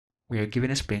We are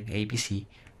given a spring ABC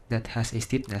that has a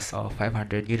stiffness of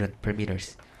 500 Newton per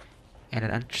meters and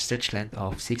an unstretched length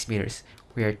of 6 meters.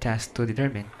 We are tasked to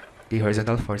determine the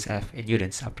horizontal force F in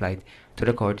newtons applied to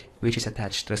the cord which is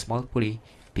attached to a small pulley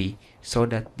P so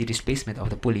that the displacement of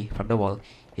the pulley from the wall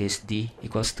is D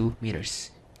equals 2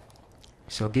 meters.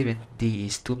 So given D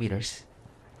is 2 meters,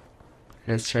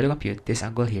 let's try to compute this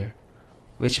angle here,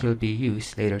 which will be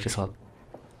used later to solve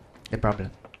the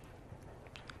problem.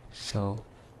 So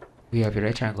we have a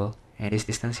right triangle, and this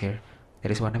distance here,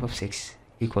 that is 1/2 of 6,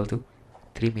 equal to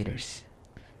 3 meters.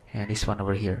 And this one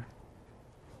over here.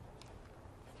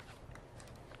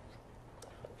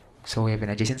 So we have an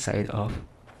adjacent side of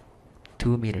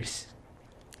 2 meters.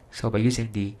 So by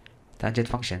using the tangent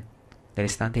function, that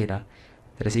is tan theta,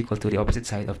 that is equal to the opposite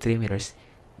side of 3 meters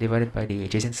divided by the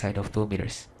adjacent side of 2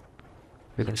 meters.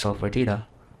 We can solve for theta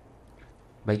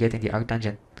by getting the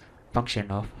arctangent function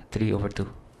of 3 over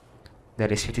 2. That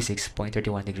is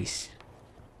 56.31 degrees.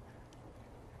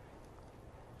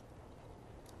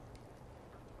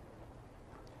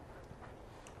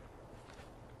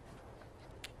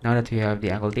 Now that we have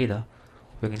the angle theta,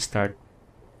 we can start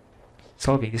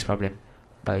solving this problem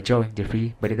by drawing the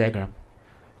free body diagram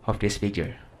of this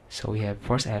figure. So we have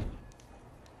force F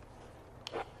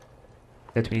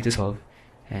that we need to solve,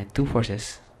 and two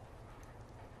forces,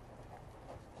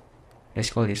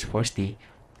 let's call this force T,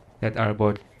 that are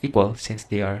both equal since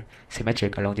they are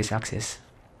symmetric along this axis.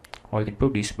 Or you can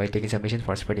prove this by taking summation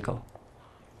force vertical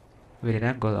with an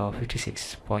angle of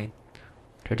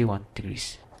 56.31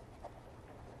 degrees.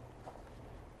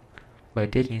 By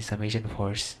taking summation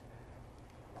force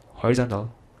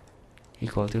horizontal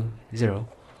equal to 0,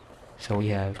 so we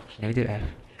have negative F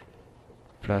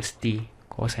plus T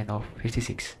cosine of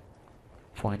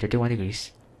 56.31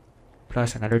 degrees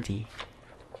plus another T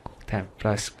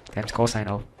times cosine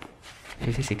of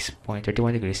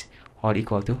 56.31 degrees, all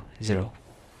equal to 0.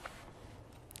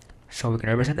 So we can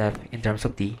represent F in terms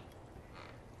of T,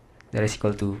 that is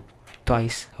equal to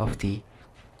twice of T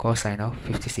cosine of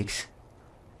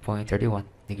 56.31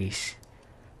 degrees.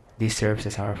 This serves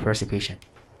as our first equation.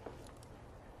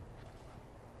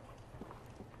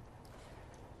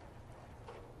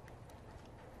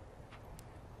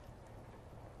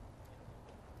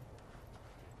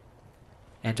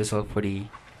 And to solve for the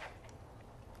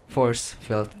force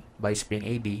felt by spring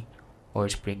AB or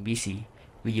spring BC,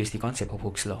 we use the concept of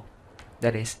Hooke's law.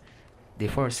 That is, the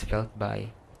force felt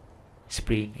by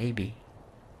spring AB,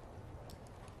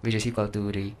 which is equal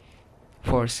to the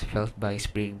force felt by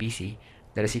spring BC,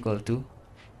 that is equal to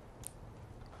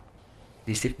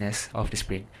the stiffness of the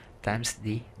spring times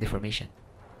the deformation.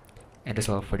 And to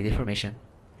solve for the deformation,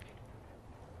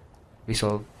 we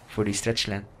solve for the stretch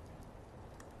length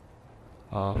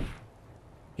of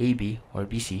AB or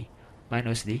BC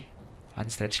minus the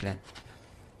unstretched length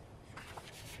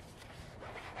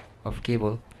of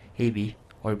cable AB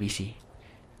or BC.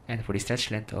 And for the stretch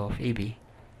length of AB,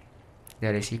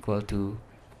 that is equal to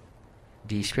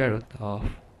the square root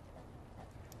of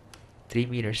 3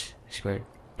 meters squared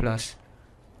plus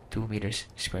 2 meters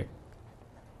squared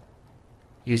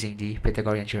using the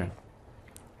Pythagorean theorem,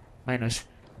 minus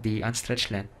the unstretched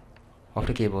length of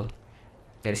the cable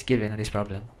that is given on this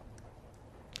problem,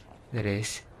 that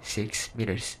is 6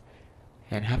 meters,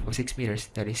 and half of 6 meters,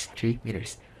 that is 3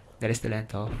 meters. That is the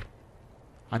length of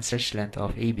unstretched length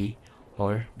of AB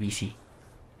or BC.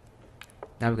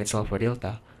 Now we can solve for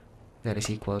delta, that is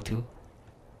equal to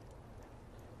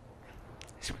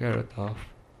square root of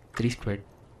 3 squared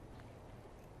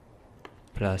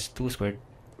plus 2 squared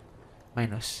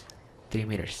minus 3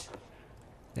 meters,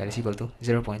 that is equal to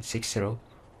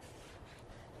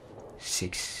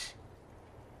 0.606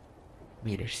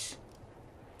 meters.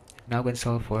 Now we can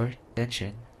solve for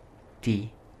tension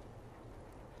T,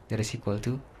 that is equal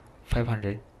to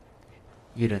 500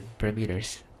 Newton per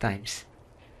meters times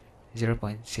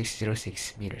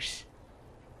 0.606 meters.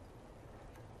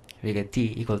 We get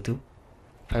T equal to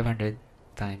 500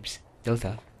 times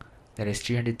delta, that is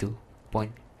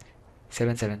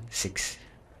 302.776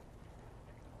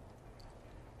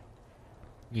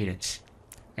 newtons.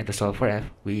 And to solve for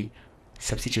F, we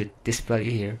substitute this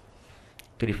value here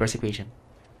to the first equation.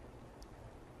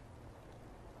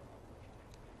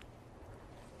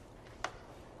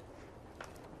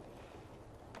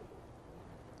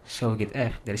 So we get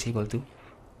F, that is equal to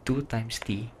 2 times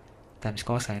T times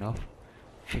cosine of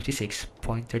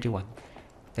 56.31,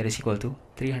 that is equal to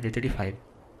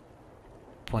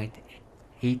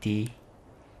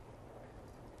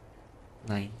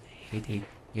 335.8988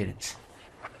 newtons.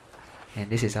 And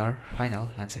this is our final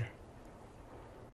answer.